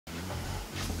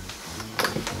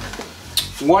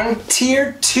One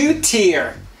tier, two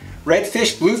tier. Red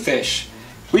fish, blue fish.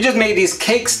 We just made these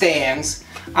cake stands.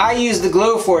 I used the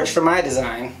Glowforge for my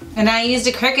design. And I used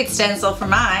a Cricut stencil for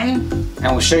mine.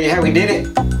 And we'll show you how we did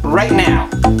it right now.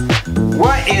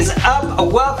 What is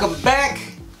up? Welcome back.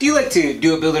 Do you like to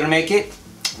do a build it or make it?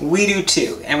 We do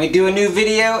too. And we do a new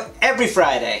video every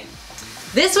Friday.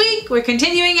 This week, we're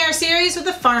continuing our series with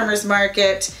the farmer's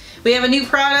market. We have a new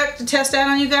product to test out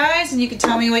on you guys, and you can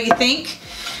tell me what you think.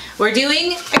 We're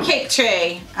doing a cake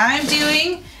tray. I'm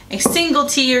doing a single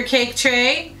tier cake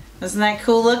tray. Isn't that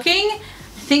cool looking?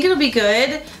 I think it'll be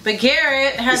good, but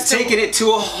Garrett has taken it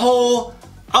to a whole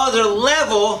other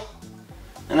level,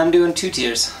 and I'm doing two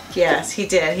tiers. Yes, he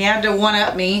did. He had to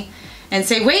one-up me and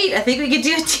say, wait, I think we could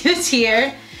do a two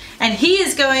tier. And he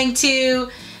is going to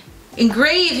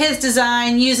engrave his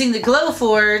design using the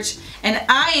Glowforge, and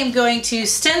I am going to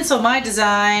stencil my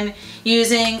design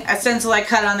using a stencil I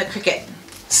cut on the Cricut.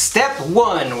 Step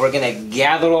one, we're gonna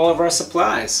gather all of our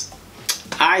supplies.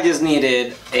 I just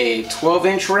needed a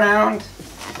 12-inch round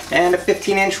and a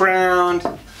 15-inch round.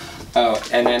 Oh,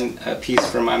 and then a piece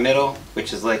for my middle,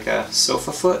 which is like a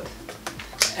sofa foot.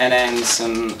 And then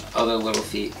some other little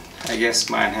feet. I guess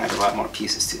mine had a lot more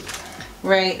pieces to it.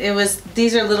 Right,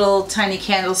 these are little tiny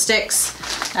candlesticks.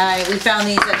 We found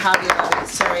these at Hobby Lobby.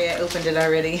 Sorry, I opened it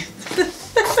already.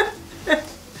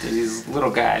 These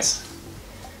little guys.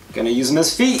 Gonna use them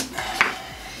as feet.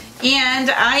 And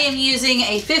I am using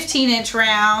a 15-inch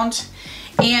round,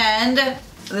 and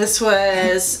this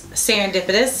was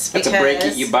serendipitous. That's a break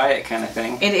it, you buy it kind of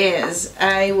thing. It is.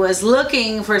 I was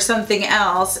looking for something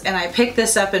else, and I picked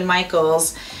this up in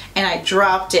Michael's, and I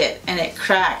dropped it, and it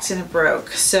cracked and it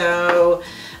broke. So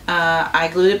I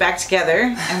glued it back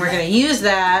together, and we're going to use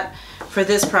that for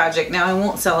this project. Now, I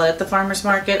won't sell it at the farmer's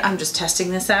market. I'm just testing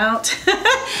this out.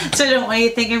 So don't want you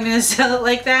to think I'm going to sell it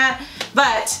like that.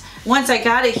 But once I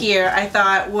got it here, I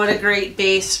thought, what a great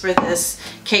base for this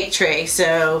cake tray.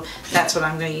 So that's what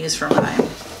I'm going to use for mine.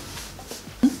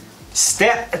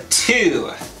 Step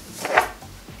two.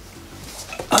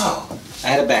 Oh, I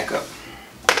had a backup.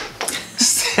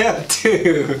 Step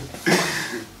two.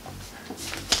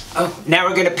 Oh, now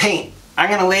we're going to paint. I'm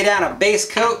going to lay down a base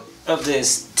coat of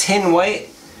this tin white.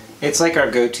 It's like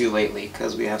our go-to lately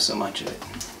because we have so much of it.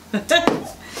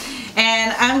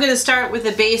 And I'm going to start with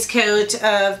a base coat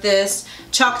of this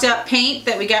chalked up paint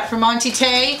that we got from Monty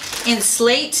Tay in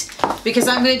slate, because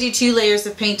I'm going to do 2 layers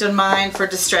of paint on mine for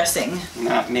distressing.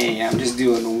 Not me, I'm just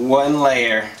doing 1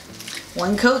 layer.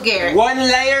 1 coat, Garrett. 1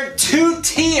 layer, 2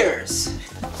 tiers.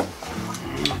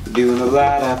 Doing a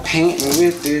lot of painting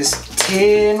with this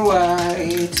tin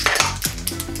white.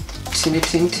 Tin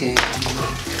tin tin.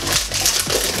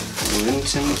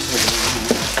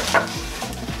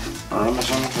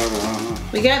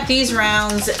 We got these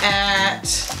rounds at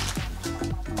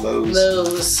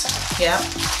Lowe's. Yep.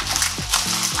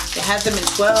 They had them in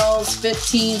 12s,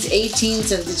 15s,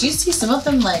 18s, and did you see some of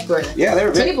them like were they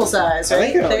were big. Table size,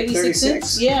 right? 36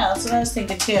 inch? Yeah, that's what I was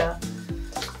thinking too.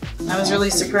 I was really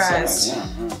surprised.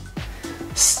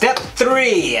 Step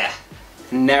 3.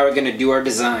 Now we're gonna do our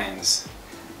designs.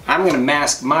 I'm gonna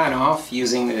mask mine off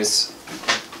using this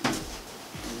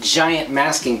giant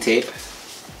masking tape.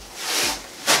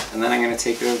 And then I'm going to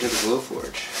take it over to the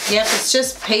Glowforge. Yep, it's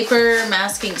just paper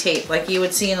masking tape like you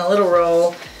would see in a little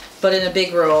roll, but in a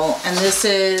big roll. And this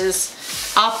is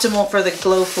optimal for the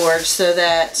Glowforge so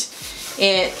that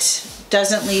it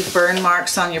doesn't leave burn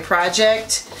marks on your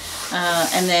project.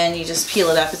 And then you just peel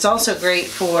it up. It's also great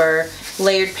for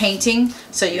layered painting,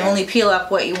 so you only peel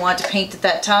up what you want to paint at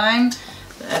that time.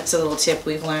 That's a little tip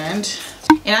we've learned.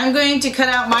 And I'm going to cut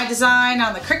out my design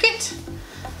on the Cricut.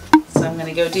 So I'm going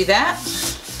to go do that.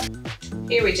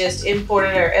 Here we just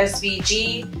imported our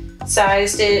SVG,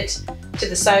 sized it to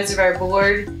the size of our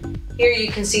board. Here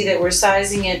you can see that we're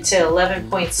sizing it to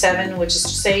 11.7, which is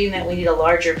saying that we need a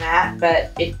larger mat,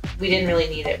 but we didn't really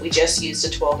need it. We just used a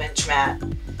 12-inch mat.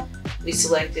 We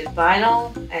selected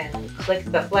vinyl and clicked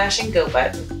the flash and go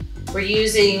button. We're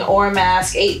using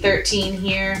Oramask 813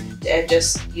 here and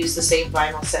just use the same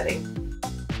vinyl setting.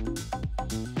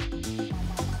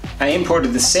 I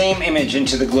imported the same image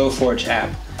into the Glowforge app.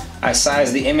 I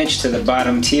sized the image to the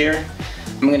bottom tier.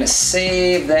 I'm going to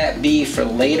save that B for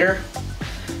later.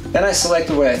 Then I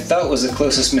selected what I thought was the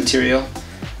closest material.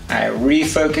 I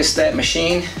refocused that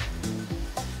machine,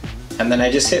 and then I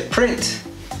just hit print.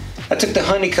 I took the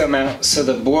honeycomb out so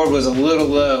the board was a little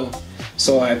low,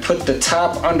 so I put the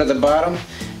top under the bottom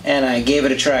and I gave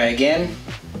it a try again.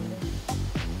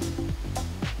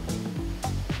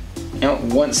 Now,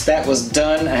 once that was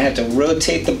done, I had to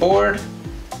rotate the board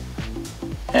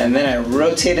And then I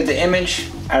rotated the image.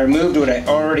 I removed what I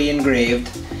already engraved.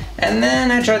 And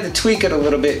then I tried to tweak it a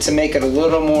little bit to make it a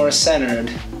little more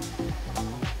centered.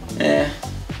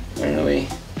 Really,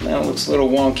 now it looks a little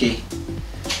wonky.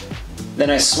 Then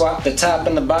I swapped the top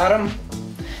and the bottom,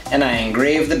 and I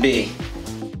engraved the bee.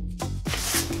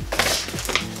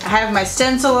 I have my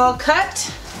stencil all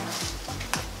cut.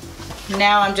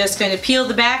 Now I'm just going to peel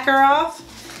the backer off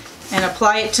and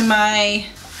apply it to my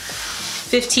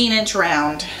 15-inch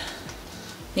round.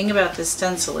 The thing about this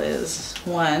stencil is,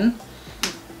 one,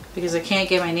 because I can't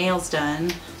get my nails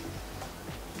done,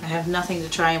 I have nothing to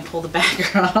try and pull the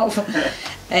backer off.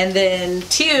 And then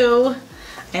two,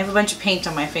 I have a bunch of paint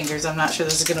on my fingers. I'm not sure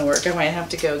this is going to work. I might have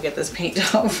to go get this paint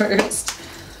off first.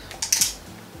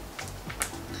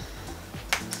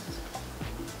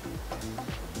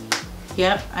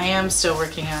 Yep, I am still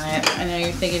working on it. I know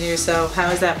you're thinking to yourself,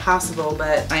 how is that possible?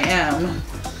 But I am.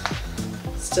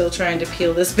 Still trying to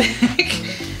peel this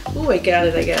back. Ooh, I got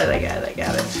it, I got it, I got it, I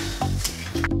got it.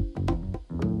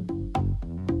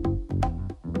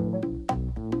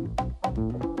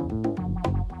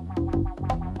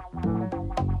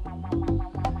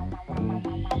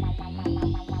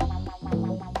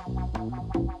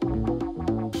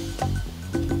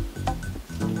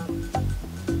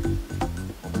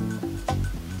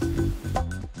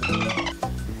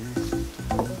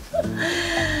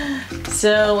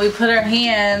 So we put our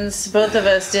hands, both of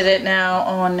us did it now,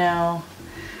 oh no,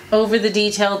 over the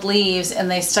detailed leaves and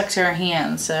they stuck to our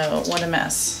hands, so what a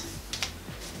mess.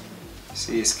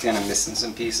 See, it's kind of missing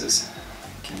some pieces.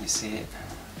 Can you see it?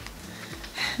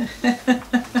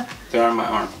 They're on my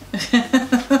arm.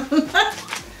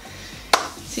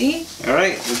 See?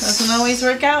 Alright. Doesn't always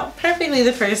work out perfectly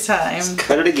the first time. Let's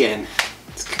cut it again.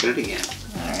 Let's cut it again.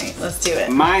 Alright, let's do it.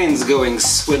 Mine's going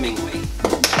swimmingly.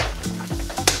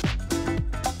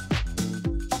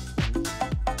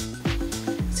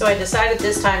 So I decided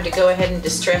this time to go ahead and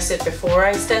distress it before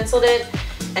I stenciled it.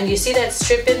 And you see that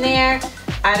strip in there?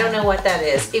 I don't know what that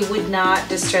is. It would not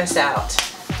distress out.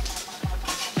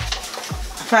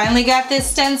 Finally got this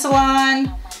stencil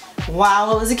on.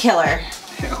 Wow, it was a killer.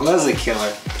 It was a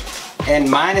killer. And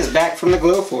mine is back from the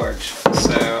Glowforge.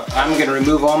 So I'm going to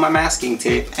remove all my masking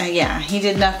tape. Yeah, he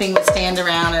did nothing but stand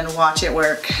around and watch it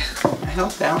work. I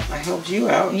helped out. I helped you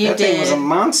out. You that did. Thing was a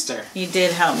monster. You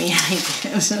did help me. I did.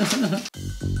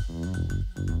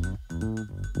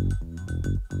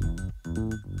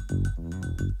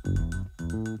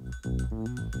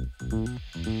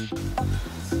 Man,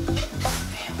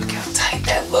 look how tight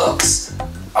that looks.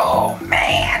 Oh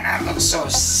man, that looks so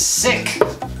sick.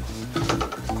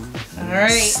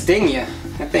 Alright. Sting ya.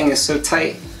 That thing is so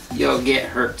tight, you'll get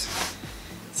hurt.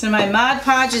 So my Mod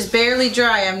Podge is barely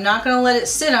dry. I'm not going to let it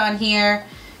sit on here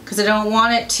because I don't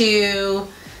want it to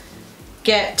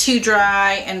get too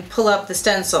dry and pull up the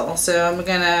stencil. So I'm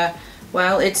going to,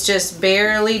 well, it's just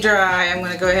barely dry. I'm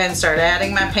going to go ahead and start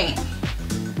adding my paint.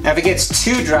 Now if it gets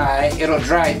too dry, it'll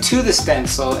dry to the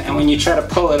stencil, and when you try to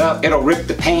pull it up, it'll rip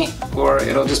the paint, or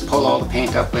it'll just pull all the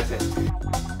paint up with it.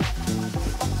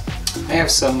 I have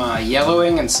some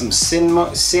yellowing and some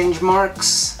singe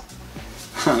marks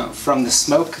from the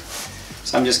smoke.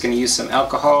 So I'm just going to use some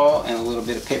alcohol and a little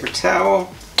bit of paper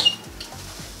towel.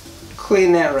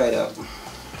 Clean that right up.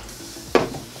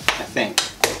 I think.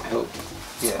 I hope.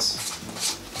 Yes.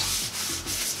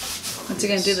 What's he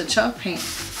going to do to the chalk paint?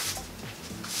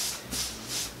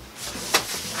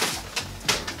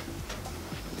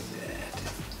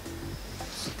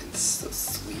 So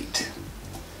sweet.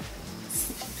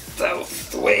 So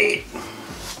sweet.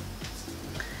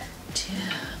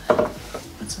 Dude,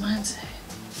 what's mine say?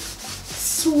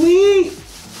 Sweet!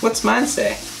 What's mine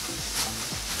say?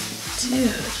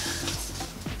 Dude.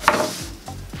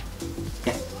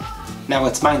 Yeah. Now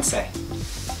what's mine say?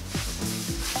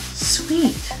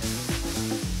 Sweet.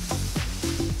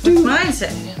 What's mine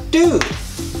say? Dude!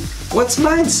 What's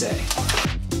mine say?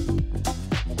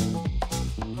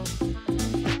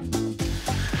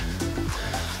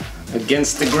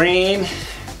 Against the grain,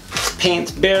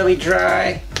 paint's barely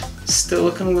dry, still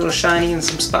looking a little shiny in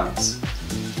some spots.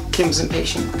 Kim's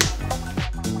impatient.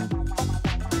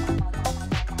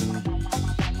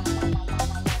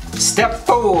 Step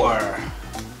 4.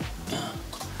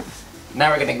 Now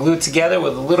we're going to glue it together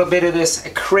with a little bit of this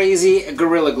crazy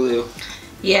Gorilla Glue.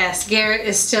 Yes, Garrett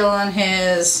is still on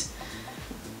his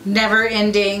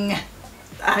never-ending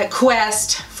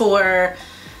quest for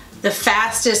the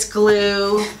fastest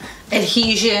glue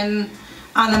adhesion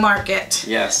on the market.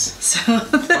 Yes. So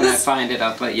when I find it,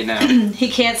 I'll let you know. He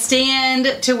can't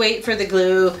stand to wait for the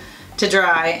glue to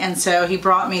dry, and so he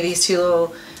brought me these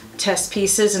two test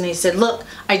pieces, and he said, look,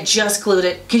 I just glued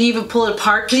it. Can you even pull it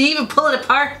apart? Can you even pull it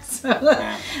apart?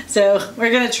 So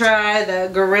we're gonna try the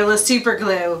Gorilla Super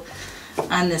Glue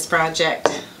on this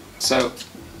project. So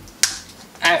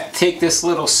I take this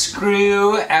little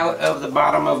screw out of the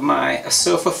bottom of my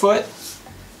sofa foot,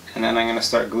 and then I'm gonna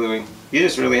start gluing. You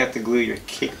just really have to glue your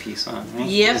cake piece on, right?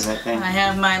 Yep, I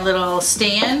have my little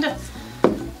stand,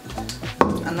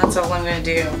 and that's all I'm gonna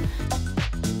do.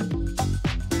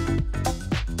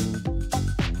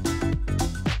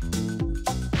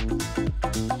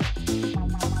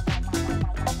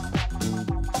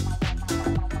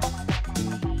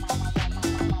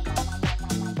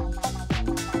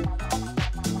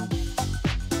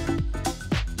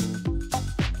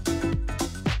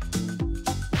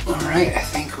 Alright, I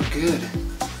think we're good.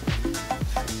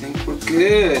 I think we're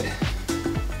good.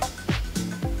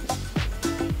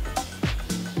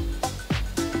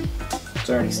 It's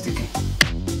already sticking.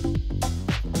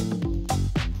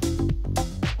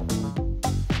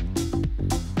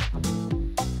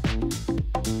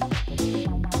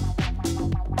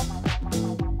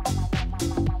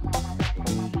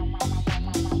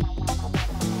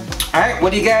 Alright,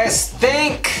 what do you guys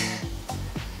think?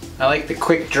 I like the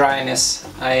quick dryness.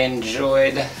 I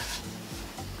enjoyed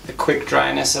the quick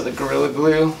dryness of the Gorilla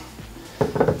Glue.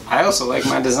 I also like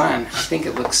my design. I think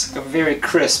it looks very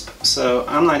crisp, so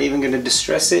I'm not even going to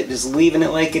distress it, just leaving it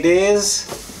like it is,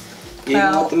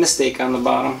 even with the mistake on the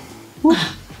bottom.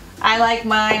 I like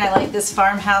mine. I like this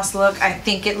farmhouse look. I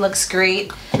think it looks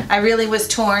great. I really was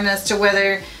torn as to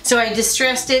whether, so I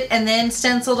distressed it and then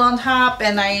stenciled on top,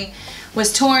 and I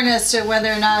was torn as to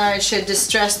whether or not I should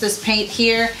distress this paint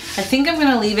here. I think I'm going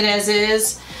to leave it as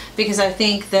is, because I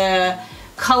think the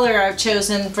color I've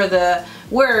chosen for the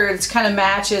words kind of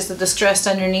matches the distressed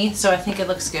underneath, so I think it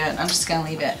looks good. I'm just going to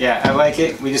leave it. Yeah, I like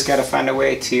it. We just got to find a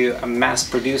way to mass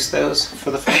produce those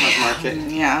for the farmer's market.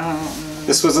 Yeah.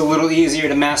 This was a little easier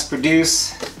to mass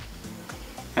produce.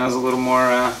 That was a little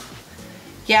more...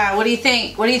 Yeah, what do you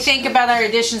think? What do you think about our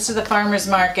additions to the farmer's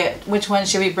market? Which one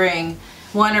should we bring?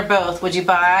 One or both? Would you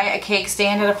buy a cake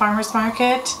stand at a farmer's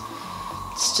market?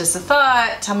 It's just a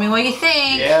thought. Tell me what you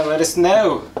think. Yeah, let us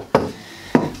know.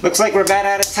 Looks like we're about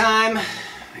out of time.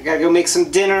 I gotta go make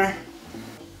some dinner.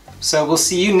 So we'll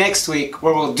see you next week,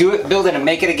 where we'll do it, build it, and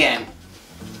make it again.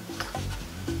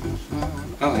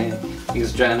 Oh, yeah. He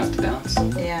was dry enough to balance?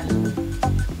 Yeah.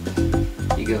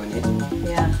 You going in?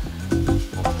 Yeah.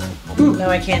 Ooh. No,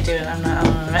 I can't do it. I'm not.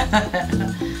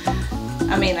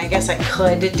 I mean, I guess I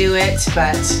could do it,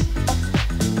 but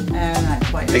I'm not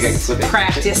quite as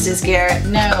practiced as Garrett.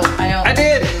 No, I don't. I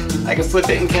did! I can flip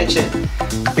it and catch it.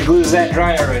 The glue's that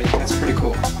dry already. That's pretty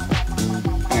cool.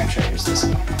 I'm gonna try yours this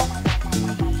way.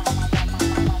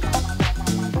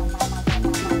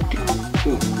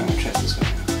 Ooh, I'm gonna try this way.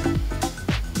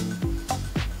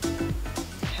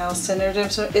 How centered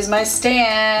is my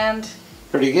stand?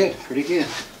 Pretty good, pretty good.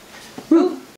 Woo.